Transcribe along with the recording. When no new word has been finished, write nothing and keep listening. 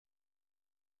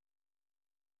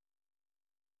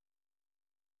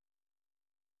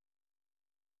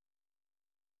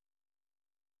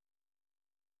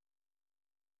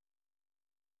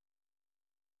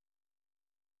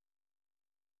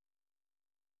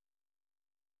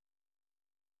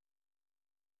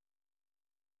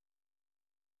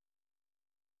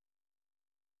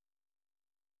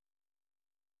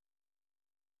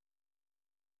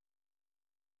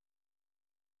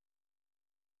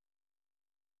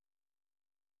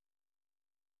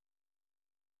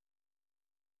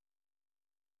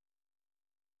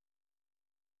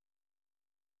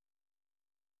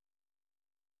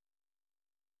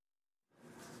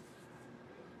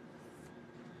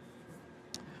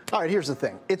All right, here's the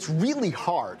thing. It's really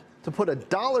hard to put a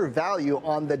dollar value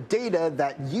on the data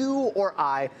that you or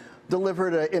I deliver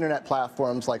to internet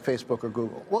platforms like Facebook or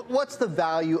Google. What's the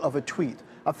value of a tweet?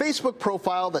 A Facebook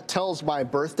profile that tells my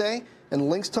birthday and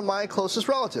links to my closest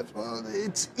relative.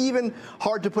 It's even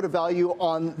hard to put a value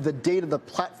on the data the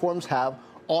platforms have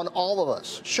on all of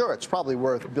us. Sure, it's probably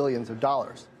worth billions of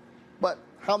dollars, but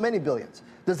how many billions?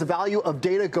 Does the value of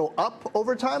data go up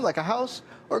over time like a house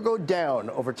or go down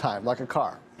over time like a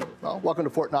car? Well, welcome to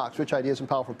Fortt Knox, Rich Ideas and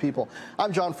Powerful People.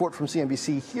 I'm John Fortt from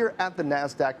CNBC here at the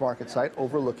NASDAQ market site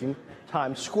overlooking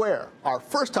Times Square. Our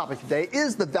first topic today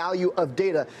is the value of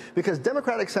data because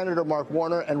Democratic Senator Mark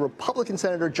Warner and Republican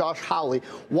Senator Josh Hawley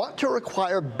want to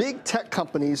require big tech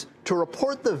companies to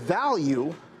report the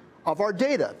value of our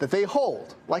data that they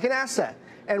hold like an asset,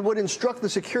 and would instruct the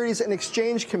Securities and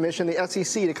Exchange Commission, the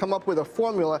SEC, to come up with a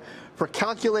formula for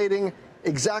calculating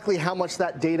exactly how much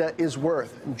that data is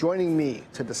worth. And joining me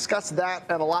to discuss that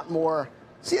and a lot more,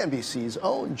 CNBC's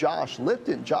own Josh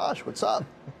Lipton. Josh, what's up?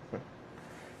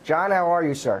 John, how are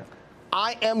you, sir?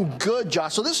 I am good,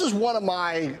 Josh. So this is one of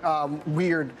my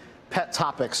weird pet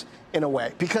topics in a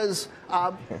way, because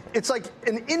it's like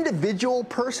an individual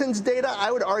person's data,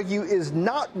 I would argue, is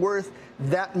not worth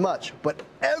that much, but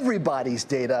everybody's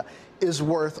data is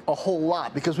worth a whole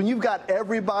lot, because when you've got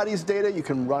everybody's data, you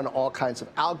can run all kinds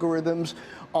of algorithms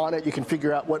on it. You can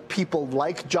figure out what people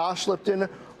like Josh Lipton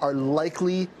are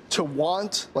likely to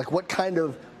want, like what kind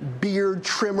of beard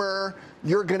trimmer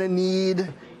you're going to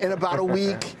need in about a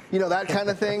week, you know, that kind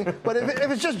of thing. But if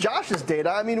it's just Josh's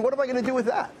data, I mean, what am I going to do with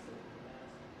that?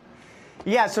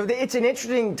 Yeah, so it's an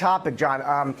interesting topic,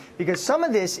 John, because some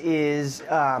of this is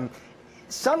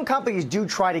some companies do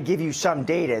try to give you some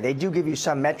data. They do give you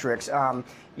some metrics.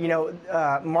 You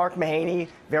know, Mark Mahaney,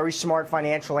 very smart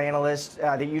financial analyst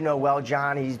that you know well,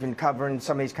 John. He's been covering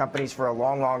some of these companies for a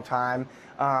long, long time.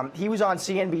 He was on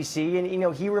CNBC, and you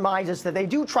know, he reminds us that they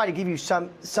do try to give you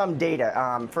some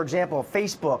data. For example,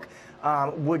 Facebook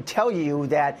would tell you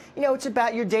that, you know, it's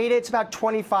about your data. It's about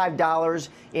 $25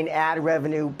 in ad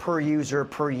revenue per user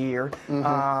per year.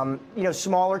 Mm-hmm. You know,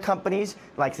 smaller companies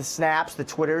like the Snaps, the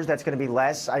Twitters, that's going to be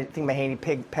less. I think Mahaney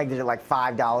pegged it at like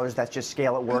 $5. That's just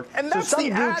scale at work. And that's the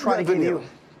ad revenue.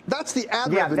 That's the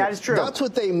ad revenue. Yeah, that is true. That's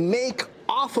what they make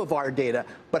off of our data.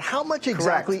 But how much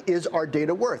exactly is our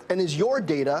data worth? And is your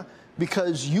data,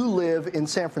 because you live in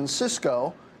San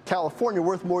Francisco, California,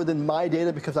 worth more than my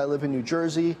data because I live in New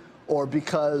Jersey, or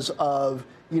because of,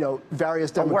 you know,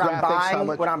 various demographics? What I'm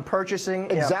buying, what I'm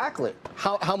purchasing. Exactly.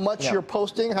 Yeah. How much you're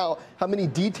posting, how many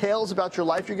details about your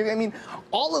life you're giving. I mean,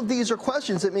 all of these are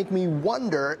questions that make me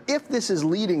wonder if this is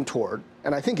leading toward,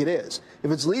 and I think it is,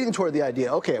 if it's leading toward the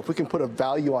idea, okay, if we can put a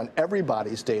value on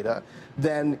everybody's data,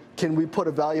 then can we put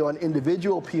a value on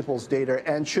individual people's data,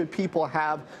 and should people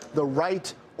have the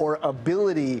right or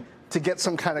ability to get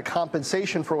some kind of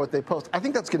compensation for what they post? I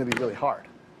think that's going to be really hard.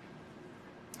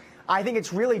 I think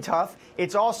it's really tough.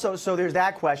 It's also, so there's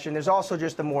that question. There's also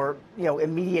just the more, you know,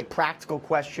 immediate practical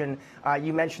question.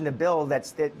 You mentioned the bill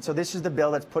so this is the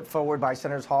bill that's put forward by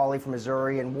Senators Hawley from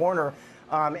Missouri and Warner.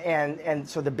 And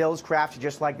so the bill's crafted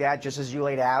just like that, just as you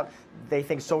laid out. They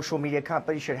think social media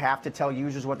companies should have to tell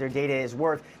users what their data is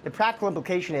worth. The practical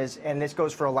implication is, and this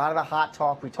goes for a lot of the hot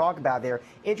talk we talk about there,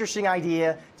 interesting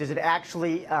idea. Does it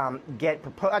actually get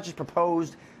not just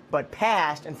proposed, but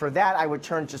passed? And for that, I would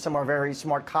turn to some of our very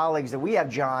smart colleagues that we have,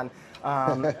 John,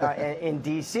 in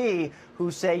D.C., who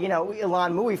say, you know,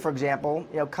 Ilan Mui, for example,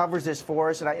 you know, covers this for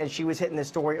us, and she was hitting this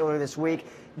story earlier this week.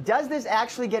 Does this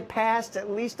actually get passed?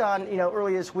 At least on, you know,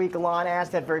 earlier this week, Ilan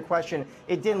asked that very question.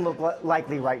 It didn't look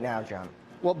likely right now, John.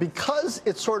 Well, because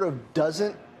it sort of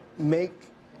doesn't make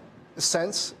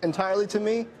sense entirely to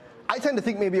me, I tend to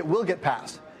think maybe it will get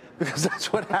passed, because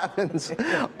that's what happens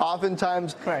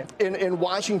oftentimes in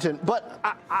Washington. But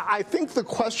I think the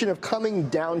question of coming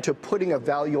down to putting a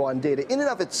value on data in and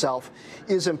of itself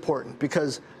is important,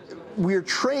 because we're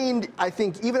trained, I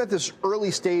think, even at this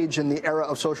early stage in the era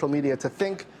of social media, to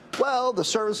think, well, the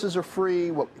services are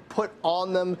free, what we put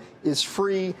on them is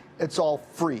free, it's all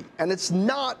free. And it's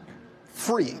not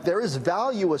free. There is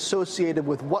value associated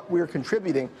with what we're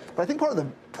contributing. But I think part of the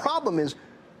problem is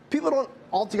people don't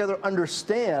altogether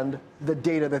understand the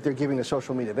data that they're giving to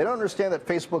social media. They don't understand that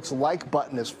Facebook's like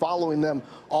button is following them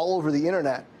all over the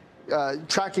internet,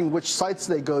 tracking which sites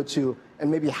they go to and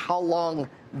maybe how long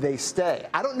they stay.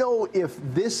 I don't know if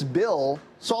this bill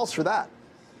solves for that.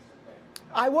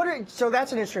 I wonder, so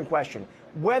that's an interesting question.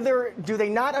 Whether, do they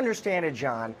not understand it,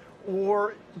 John,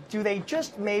 or do they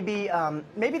just maybe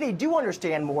they do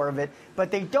understand more of it,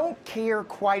 but they don't care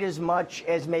quite as much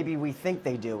as maybe we think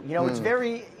they do? You know,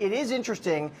 it is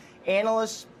interesting.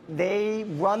 Analysts, they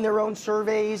run their own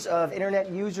surveys of internet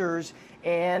users,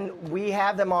 and we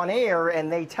have them on air,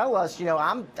 and they tell us, you know,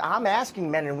 I'm asking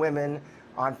men and women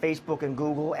on Facebook and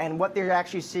Google, and what they're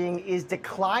actually seeing is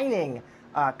declining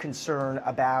concern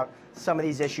about some of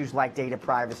these issues like data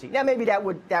privacy. Now, maybe that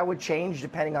would change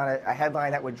depending on a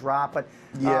headline that would drop, but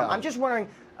I'm just wondering,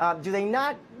 do they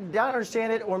not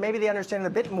understand it, or maybe they understand it a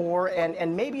bit more,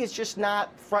 and maybe it's just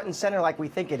not front and center like we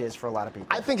think it is for a lot of people?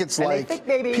 I think it's and like they think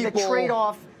maybe the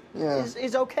trade-off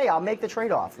is okay. I'll make the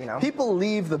trade-off, you know? People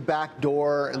leave the back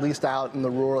door, at least out in the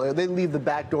rural area, they leave the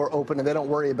back door open and they don't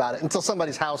worry about it until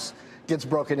somebody's house gets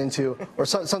broken into or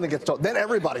something gets stolen. Then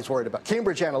everybody's worried about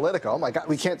Cambridge Analytica. Oh my God,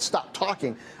 we can't stop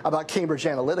talking about Cambridge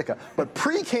Analytica. But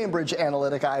pre-Cambridge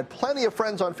Analytica, I had plenty of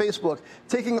friends on Facebook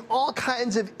taking all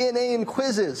kinds of inane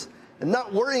quizzes and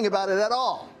not worrying about it at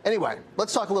all. Anyway,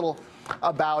 let's talk a little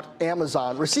about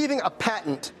Amazon receiving a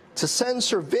patent to send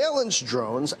surveillance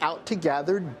drones out to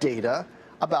gather data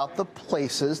about the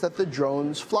places that the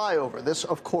drones fly over. This,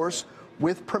 of course,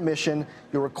 with permission.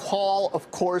 You'll recall,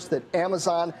 of course, that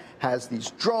Amazon has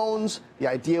these drones. The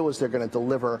idea was they're going to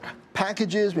deliver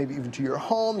packages, maybe even to your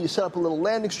home. You set up a little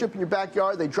landing strip in your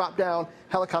backyard. They drop down,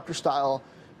 helicopter style,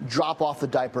 drop off the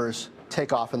diapers,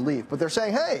 take off and leave. But they're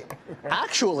saying, hey,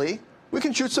 actually, we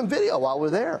can shoot some video while we're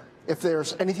there. If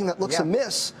there's anything that looks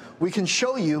amiss, we can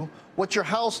show you what your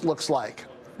house looks like.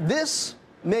 This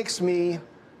makes me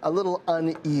a little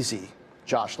uneasy,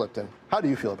 Josh Lipton. How do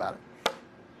you feel about it?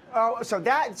 Oh, so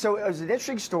it was an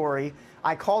interesting story.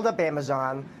 I called up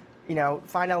Amazon, you know,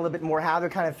 find out a little bit more how they're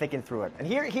kind of thinking through it. And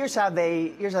here's how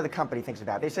the company thinks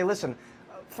about it. They say, listen,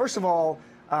 first of all,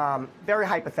 very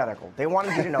hypothetical. They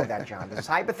wanted you to know that, John. This is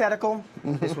hypothetical.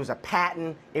 This was a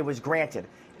patent. It was granted.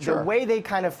 Sure. The way they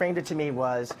kind of framed it to me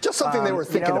was just something they were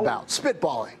thinking about,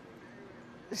 spitballing.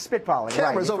 Spitballing.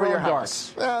 Cameras right. over your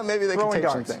house. Maybe they can take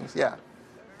some things. Yeah.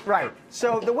 Right.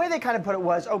 So the way they kind of put it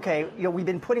was, okay, you know, we've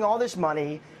been putting all this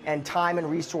money and time and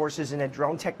resources into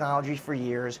drone technology for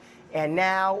years, and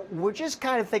now we're just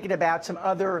kind of thinking about some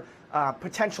other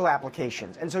potential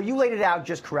applications. And so you laid it out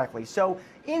just correctly. So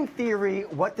in theory,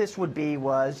 what this would be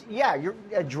was,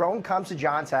 a drone comes to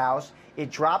John's house,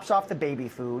 it drops off the baby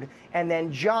food, and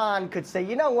then John could say,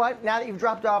 you know what, now that you've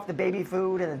dropped off the baby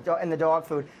food and the dog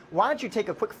food, why don't you take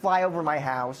a quick fly over my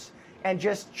house and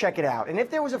just check it out. And if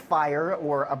there was a fire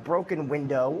or a broken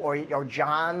window or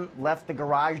John left the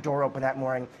garage door open that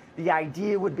morning, the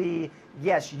idea would be,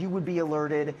 yes, you would be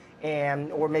alerted,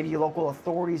 or maybe your local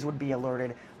authorities would be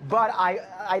alerted. But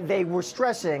they were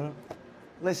stressing,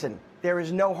 listen, there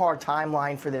is no hard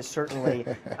timeline for this, certainly.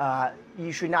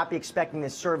 You should not be expecting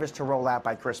this service to roll out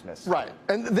by Christmas. Right.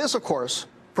 And this, of course,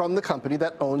 from the company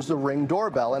that owns the Ring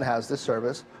doorbell and has this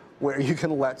service, where you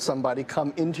can let somebody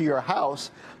come into your house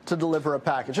to deliver a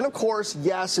package. And of course,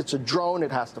 yes, it's a drone.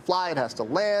 It has to fly. It has to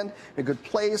land in a good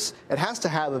place. It has to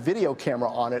have a video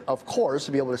camera on it, of course,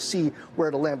 to be able to see where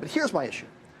it'll land. But here's my issue.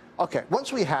 Okay,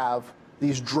 once we have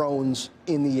these drones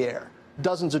in the air,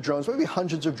 dozens of drones, maybe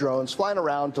hundreds of drones flying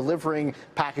around, delivering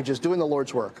packages, doing the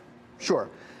Lord's work, sure.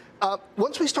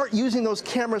 Once we start using those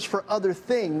cameras for other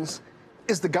things,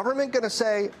 is the government going to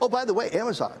say, oh, by the way,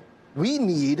 Amazon, we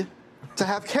need to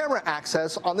have camera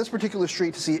access on this particular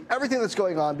street to see everything that's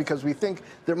going on because we think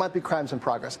there might be crimes in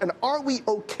progress? And are we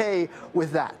okay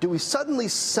with that? Do we suddenly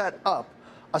set up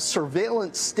a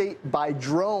surveillance state by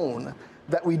drone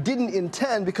that we didn't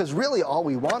intend because really all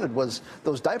we wanted was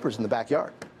those diapers in the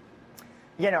backyard?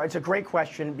 You know, it's a great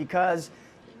question because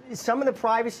some of the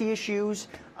privacy issues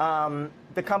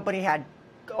the company had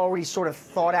already sort of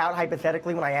thought out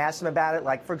hypothetically when I asked them about it.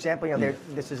 Like, for example, you know,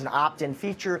 this is an opt-in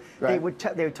feature. Right.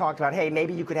 They would talk about, hey,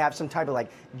 maybe you could have some type of like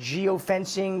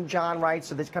geofencing, John, right?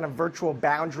 So this kind of virtual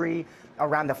boundary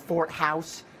around the Fortt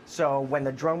house. So when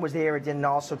the drone was there, it didn't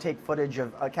also take footage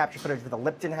of capture footage of the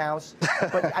Lipton house.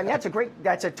 But I mean,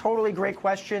 that's a totally great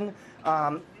question.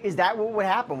 Is that what would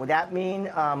happen? Would that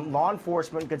mean law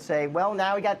enforcement could say, well,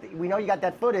 now we know you got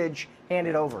that footage, hand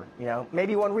it over? You know,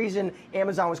 maybe one reason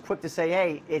Amazon was quick to say,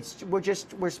 hey, we're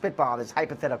spitballing. It's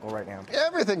hypothetical right now.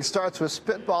 Everything starts with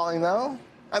spitballing, though.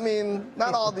 I mean,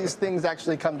 not all these things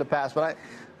actually come to pass, but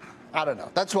I don't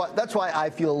know. That's why I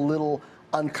feel a little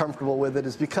uncomfortable with it,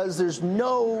 is because there's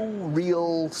no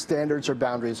real standards or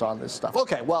boundaries on this stuff.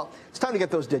 Okay, well, it's time to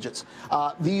get those digits.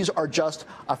 These are just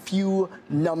a few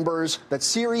numbers that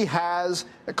Siri has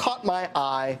that caught my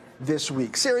eye this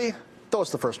week. Siri, throw us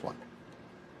the first one.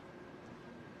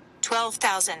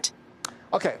 12,000.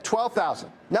 Okay, 12,000.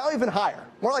 Now even higher,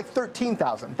 more like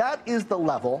 13,000. That is the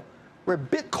level where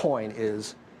Bitcoin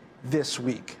is this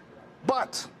week.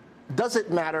 But does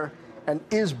it matter? And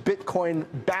is Bitcoin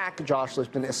back, Josh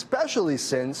Lipton, especially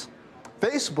since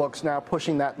Facebook's now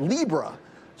pushing that Libra.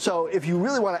 So if you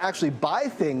really want to actually buy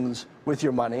things with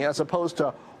your money, as opposed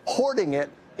to hoarding it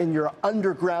in your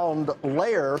underground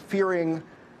lair, fearing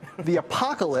the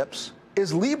apocalypse,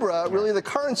 is Libra really the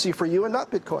currency for you and not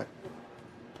Bitcoin?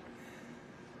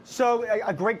 So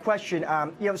a great question.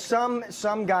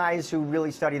 Some guys who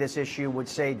really study this issue would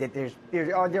say that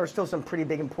there are still some pretty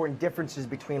big important differences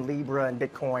between Libra and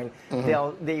Bitcoin.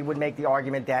 They would make the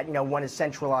argument that one is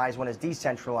centralized, one is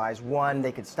decentralized. One,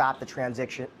 they could stop the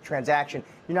transaction.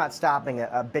 You're not stopping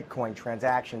a Bitcoin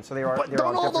transaction. So But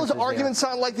don't all those arguments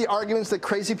sound like the arguments that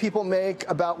crazy people make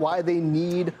about why they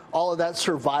need all of that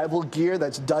survival gear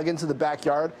that's dug into the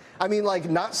backyard? I mean, like,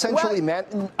 not centrally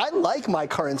managed. I like my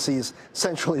currencies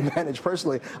centrally managed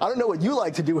personally. I don't know what you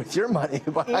like to do with your money,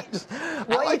 but I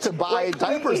like to buy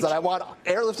diapers that I want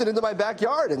airlifted into my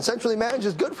backyard, and centrally managed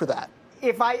is good for that.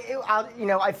 If I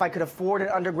could afford an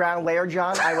underground lair,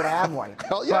 John, I would have one.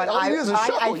 Hell yeah, all you need is a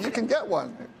shovel. You can get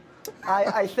one.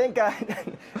 I think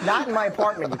not in my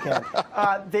apartment you can.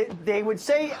 They would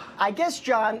say, I guess,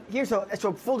 John,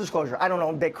 so full disclosure, I don't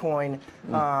own Bitcoin.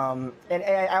 And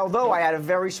although I had a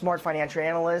very smart financial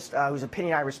analyst whose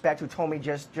opinion I respect, who told me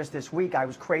just this week I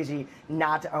was crazy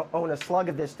not to own a slug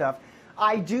of this stuff,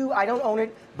 I don't own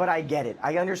it, but I get it.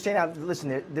 I understand.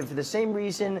 Listen, for the same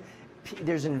reason,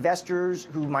 there's investors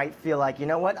who might feel like, you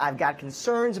know what, I've got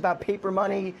concerns about paper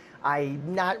money. I'm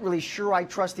not really sure I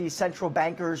trust these central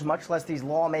bankers, much less these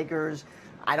lawmakers.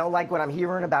 I don't like what I'm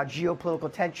hearing about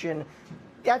geopolitical tension.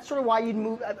 That's sort of why you'd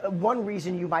move. One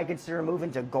reason you might consider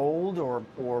moving to gold or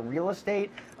real estate.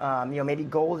 Maybe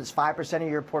gold is 5% of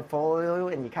your portfolio,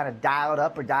 and you kind of dial it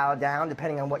up or dial it down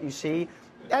depending on what you see.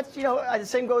 That's the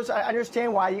same goes. I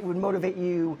understand why it would motivate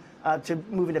you to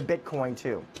move into Bitcoin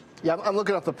too. Yeah, I'm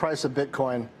looking up the price of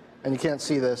Bitcoin, and you can't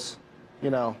see this,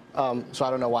 so I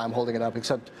don't know why I'm holding it up,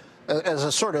 except as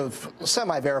a sort of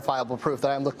semi-verifiable proof that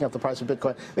I'm looking up the price of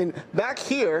Bitcoin. I mean, back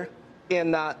here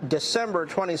in December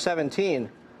 2017,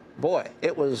 boy,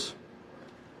 it was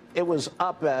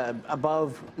up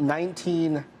above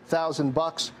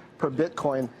 $19,000 per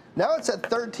Bitcoin. Now it's at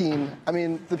 13. I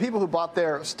mean, the people who bought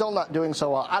there are still not doing so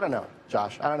well. I don't know,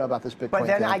 Josh. I don't know about this Bitcoin But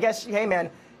then thing. I guess, hey, man,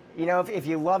 if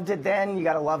you loved it then, you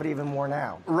got to love it even more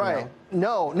now. Right.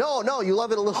 No. You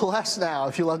love it a little less now.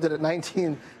 If you loved it at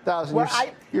 19,000, well,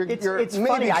 you're it's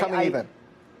maybe funny. coming even.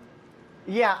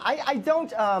 Yeah, I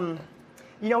don't.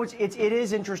 It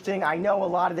is interesting. I know a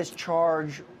lot of this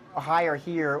charge higher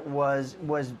here was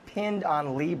pinned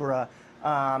on Libra.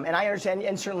 And I understand,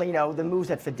 and certainly, the moves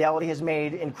that Fidelity has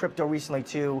made in crypto recently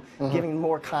too, giving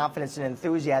more confidence and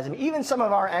enthusiasm. Even some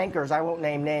of our anchors, I won't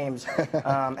name names,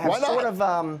 have sort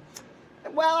of.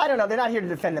 Well, I don't know. They're not here to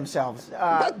defend themselves.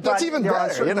 That's even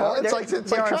better. It's like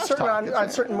trash talk. On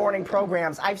certain morning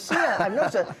programs, I've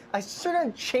noticed a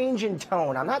certain change in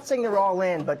tone. I'm not saying they're all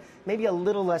in, but maybe a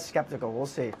little less skeptical. We'll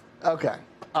see. Okay.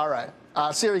 All right.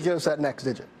 Siri, give us that next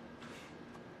digit.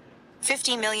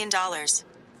 $50 million.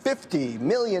 $50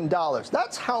 million.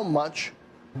 That's how much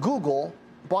Google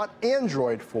bought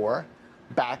Android for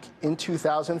back in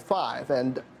 2005.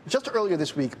 And just earlier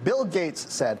this week, Bill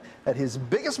Gates said that his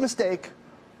biggest mistake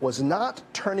was not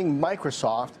turning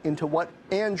Microsoft into what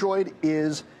Android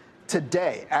is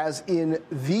today, as in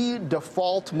the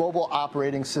default mobile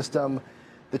operating system,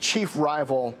 the chief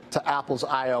rival to Apple's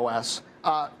iOS.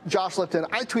 Josh Lipton,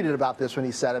 I tweeted about this when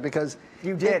he said it because...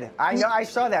 You did. I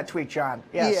saw that tweet, John.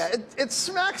 Yes. Yeah, it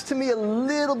smacks to me a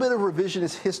little bit of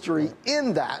revisionist history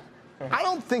in that I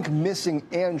don't think missing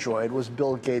Android was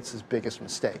Bill Gates' biggest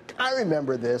mistake. I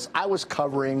remember this. I was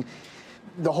covering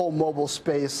the whole mobile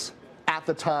space at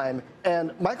the time,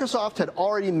 and Microsoft had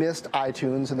already missed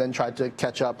iTunes and then tried to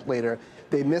catch up later.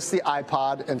 They missed the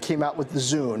iPod and came out with the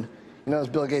Zune. As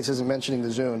Bill Gates isn't mentioning the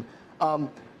Zune.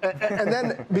 And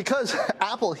then because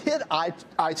Apple hit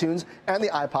iTunes and the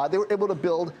iPod, they were able to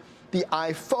build the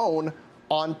iPhone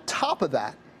on top of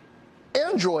that.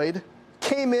 Android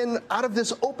came in out of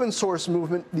this open source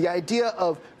movement, the idea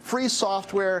of free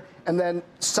software and then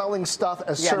selling stuff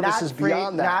as services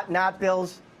beyond that. Not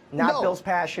Bill's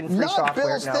passion, free software. Not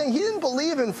Bill's thing. He didn't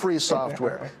believe in free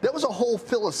software. There was a whole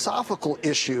philosophical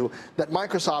issue that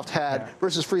Microsoft had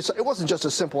versus free software. It wasn't just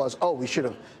as simple as, we should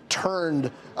have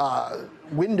turned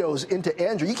Windows into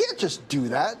Android. You can't just do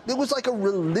that. It was like a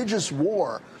religious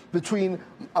war between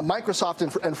Microsoft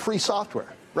and free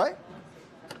software, right?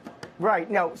 Right.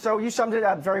 No. So you summed it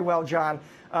up very well, John.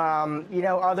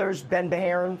 Others, Ben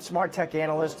Beharon, smart tech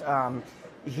analyst,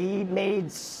 he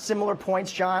made similar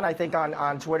points, John, I think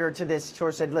on Twitter to this. Sort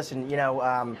of said, listen,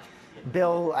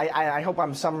 Bill, I hope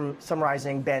I'm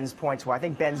summarizing Ben's points well. I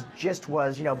think Ben's gist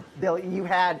was, Bill, you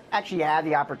had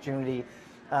the opportunity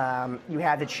You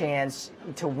had the chance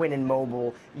to win in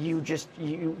mobile. But you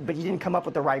didn't come up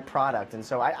with the right product. And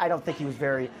so I don't think he was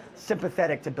very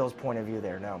sympathetic to Bill's point of view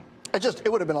there, no.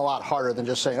 It would have been a lot harder than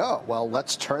just saying, oh, well,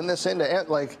 let's turn this into,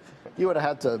 like, you would have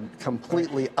had to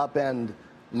completely upend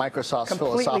Microsoft's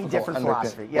completely philosophical different underpin.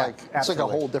 philosophy. Yeah, like, it's like a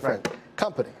whole different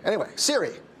company. Anyway,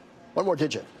 Siri, one more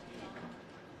digit.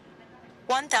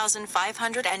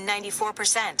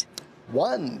 1,594%.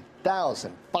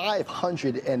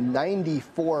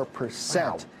 1,594%.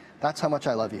 Wow. That's how much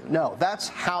I love you. No, that's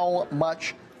how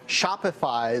much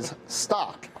Shopify's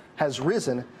stock has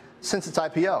risen since its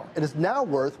IPO. It is now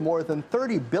worth more than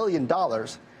 $30 billion.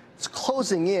 It's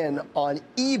closing in on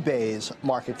eBay's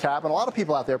market cap. And a lot of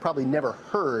people out there probably never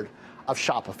heard of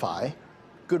Shopify.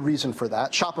 Good reason for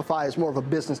that. Shopify is more of a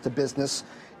business-to-business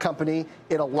company.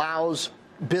 It allows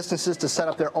businesses to set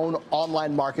up their own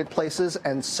online marketplaces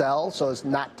and sell, so as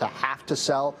not to have to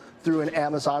sell through an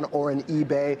Amazon or an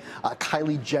eBay.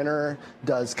 Kylie Jenner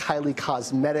does Kylie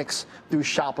Cosmetics through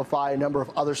Shopify. A number of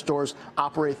other stores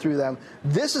operate through them.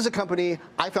 This is a company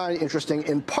I found interesting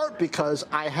in part because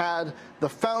I had the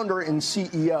founder and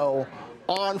CEO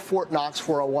on Fortt Knox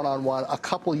for a one-on-one a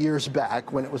couple years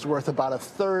back when it was worth about a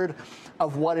third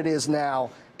of what it is now.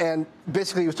 And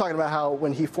basically, he was talking about how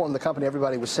when he formed the company,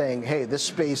 everybody was saying, hey, this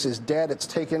space is dead. It's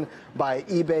taken by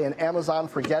eBay and Amazon.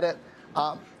 Forget it.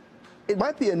 It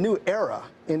might be a new era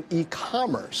in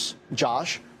e-commerce,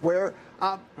 Josh, where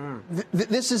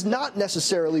this is not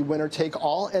necessarily winner take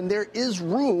all, and there is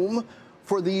room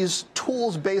for these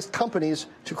tools-based companies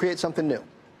to create something new.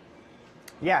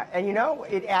 Yeah, and you know,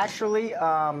 it actually,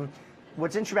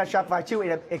 what's interesting about Shopify too,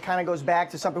 it kind of goes back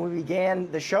to something we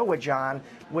began the show with, John,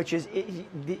 which is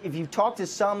if you talk to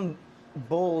some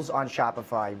bulls on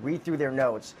Shopify, read through their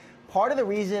notes, part of the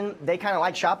reason they kind of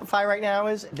like Shopify right now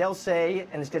is they'll say,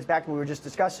 and this gets back to what we were just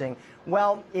discussing,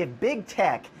 well, if big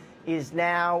tech is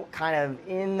now kind of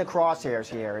in the crosshairs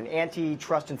here, and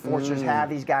antitrust enforcers have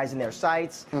these guys in their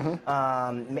sights,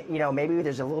 you know, maybe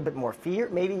there's a little bit more fear,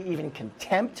 maybe even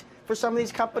contempt for some of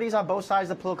these companies on both sides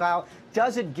of the political aisle.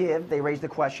 Does it give, they raise the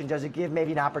question, does it give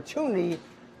maybe an opportunity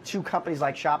to companies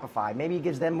like Shopify? Maybe it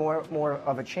gives them more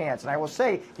of a chance. And I will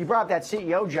say, you brought up that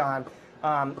CEO, John,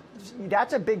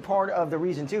 that's a big part of the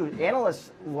reason, too.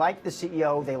 Analysts like the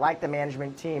CEO. They like the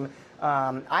management team.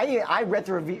 I read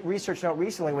through a research note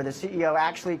recently where the CEO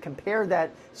actually compared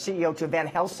that CEO to Van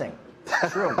Helsing.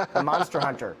 True, the Monster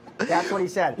Hunter. That's what he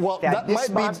said. Well, that this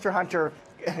might Monster Hunter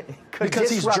could because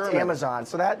disrupt he's German. Amazon.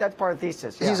 So that's part of the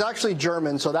thesis. Yeah. He's actually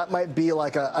German, so that might be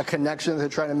like a connection they're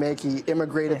trying to make. He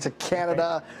immigrated to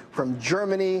Canada from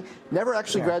Germany, never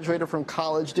actually graduated from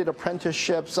college, did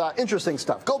apprenticeships. Interesting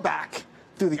stuff. Go back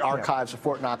through the archives of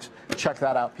Fortt Knox. Check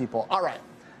that out, people. All right,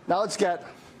 now let's get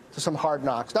to some hard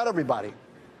knocks. Not everybody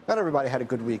had a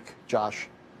good week, Josh.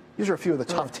 These are a few of the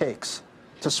tough takes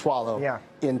to swallow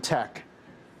in tech.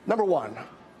 Number one,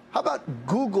 how about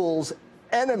Google's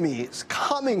enemies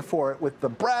coming for it with the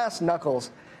brass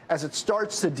knuckles as it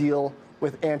starts to deal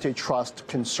with antitrust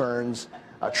concerns?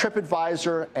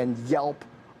 TripAdvisor and Yelp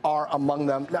are among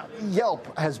them. Now,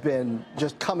 Yelp has been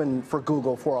just coming for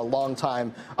Google for a long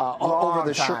time over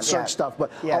the search stuff,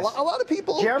 but a lot of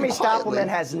people. Jeremy Stoppelman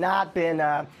has not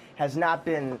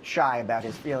been shy about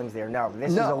his feelings there. No,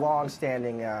 this is a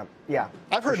long-standing.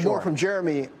 I've heard more from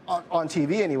Jeremy on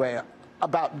TV anyway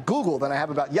about Google than I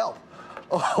have about Yelp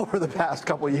over the past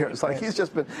couple of years. Like he's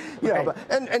just been, you know.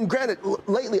 And granted,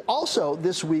 lately, also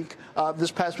this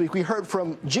past week, we heard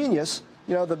from Genius.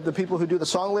 You know, the people who do the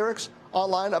song lyrics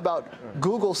online about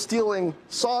Google stealing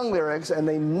song lyrics, and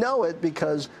they know it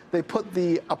because they put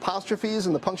the apostrophes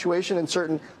and the punctuation in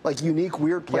certain like unique,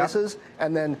 weird places,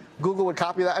 and then Google would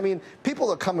copy that. I mean,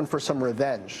 people are coming for some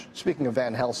revenge. Speaking of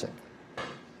Van Helsing.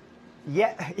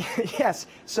 Yeah, yes.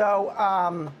 So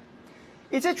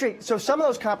it's interesting. So some of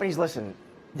those companies, listen,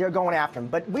 they're going after them.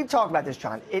 But we've talked about this,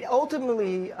 John. It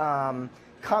ultimately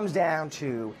comes down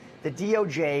to the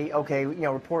DOJ, okay, you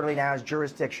know, reportedly now has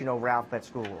jurisdiction over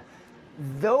Alphabet's Google.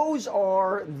 Those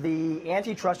are the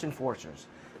antitrust enforcers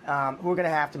who are going to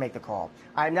have to make the call.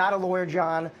 I'm not a lawyer,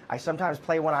 John. I sometimes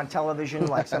play one on television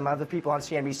like some other people on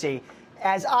CNBC.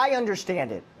 As I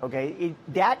understand it, okay,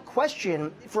 that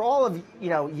question, for all of, you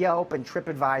know, Yelp and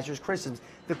TripAdvisor's criticisms,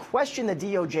 the question the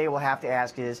DOJ will have to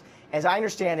ask is, as I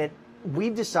understand it,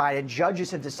 we've decided,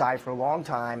 judges have decided for a long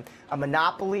time, a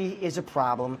monopoly is a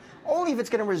problem only if it's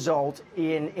going to result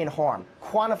in harm,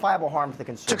 quantifiable harm to the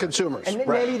consumer. To consumers, and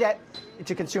maybe that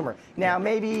to consumer. Now,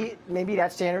 maybe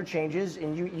that standard changes,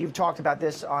 and you've talked about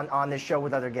this on this show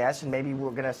with other guests, and maybe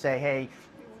we're going to say, hey,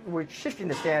 we're shifting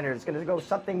the standard. It's going to go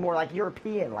something more like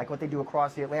European, like what they do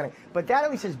across the Atlantic. But that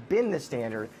at least has been the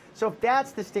standard. So if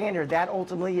that's the standard, that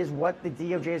ultimately is what the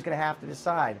DOJ is going to have to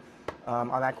decide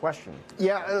on that question.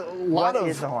 Yeah, what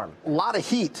is the harm? A lot of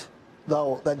heat,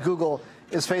 though, that Google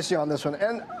is facing on this one,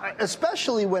 and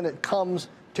especially when it comes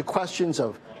to questions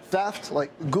of theft.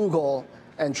 Like Google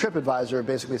and TripAdvisor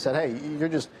basically said, hey,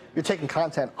 you're taking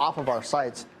content off of our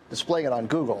sites, displaying it on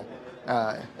Google,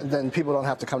 and then people don't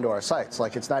have to come to our sites.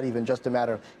 Like, it's not even just a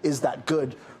matter of, is that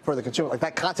good for the consumer? Like,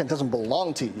 that content doesn't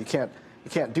belong to you. You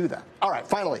can't do that. All right,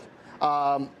 finally,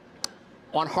 on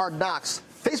Hard Knocks,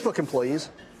 Facebook employees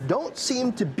don't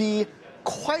seem to be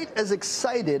quite as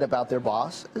excited about their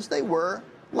boss as they were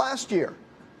last year.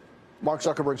 Mark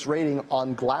Zuckerberg's rating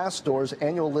on Glassdoor's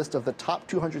annual list of the top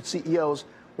 200 CEOs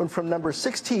went from number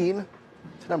 16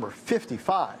 to number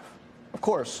 55. Of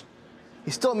course, he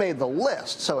still made the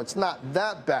list, so it's not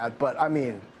that bad, but I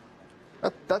mean,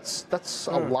 that's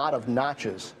a lot of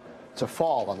notches to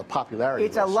fall on the popularity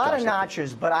list. It's a lot of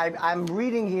notches, but I'm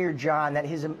reading here, John, that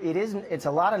it's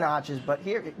a lot of notches, but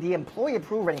here the employee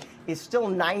approval rating is still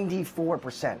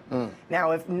 94%.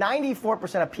 Now, if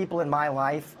 94% of people in my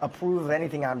life approve of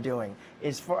anything I'm doing,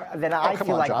 then I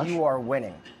feel like Josh. You are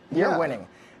winning. You're winning.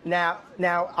 Now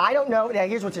I don't know. Now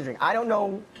here's what's interesting. I don't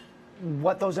know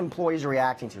what those employees are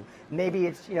reacting to. Maybe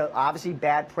it's obviously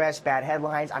bad press, bad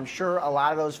headlines. I'm sure a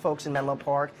lot of those folks in Menlo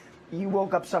Park. You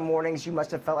woke up some mornings, you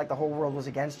must have felt like the whole world was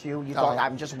against you. You thought,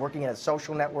 I'm just working in a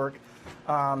social network.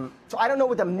 So I don't know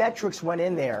what the metrics went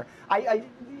in there.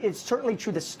 It's certainly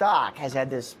true the stock has had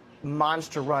this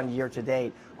monster run year to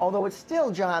date. Although it's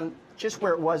still, John, just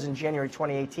where it was in January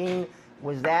 2018.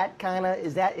 Is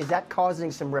that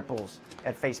causing some ripples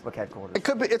at Facebook headquarters? It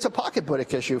could be. It's a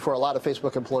pocketbook issue for a lot of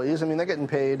Facebook employees. I mean, they're getting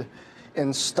paid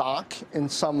in stock in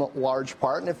some large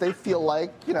part, and if they feel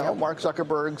like, Mark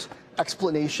Zuckerberg's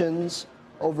explanations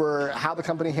over how the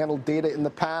company handled data in the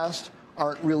past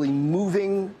aren't really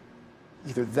moving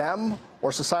either them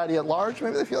or society at large,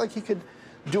 maybe they feel like he could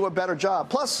do a better job.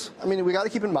 Plus, I mean, we got to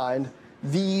keep in mind,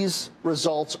 these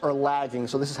results are lagging.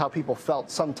 So this is how people felt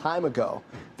some time ago.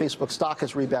 Facebook stock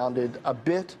has rebounded a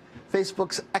bit.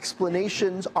 Facebook's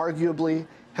explanations, arguably,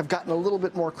 have gotten a little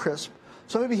bit more crisp.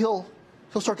 So maybe he'll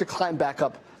start to climb back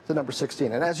up to number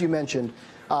 16. And as you mentioned,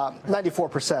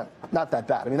 94%, not that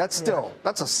bad. I mean, that's still,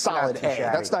 that's a solid A.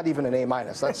 That's not even an A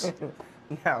minus. That's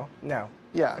No.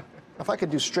 Yeah. If I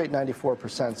could do straight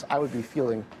 94%, I would be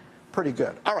feeling pretty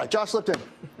good. All right, Josh Lipton,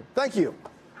 thank you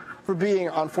for being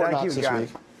on Fortt Knox this week.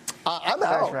 I'm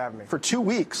out for 2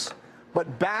 weeks,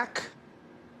 but back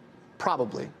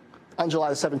probably on July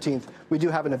the 17th. We do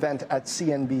have an event at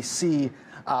CNBC,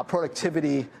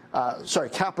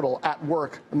 Capital at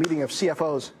Work, a meeting of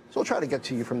CFOs. So we'll try to get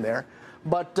to you from there.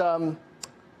 But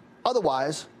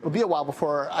otherwise, it'll be a while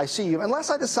before I see you, unless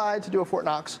I decide to do a Fortt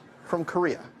Knox from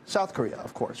Korea, South Korea,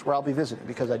 of course, where I'll be visiting,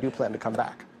 because I do plan to come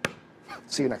back.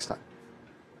 See you next time.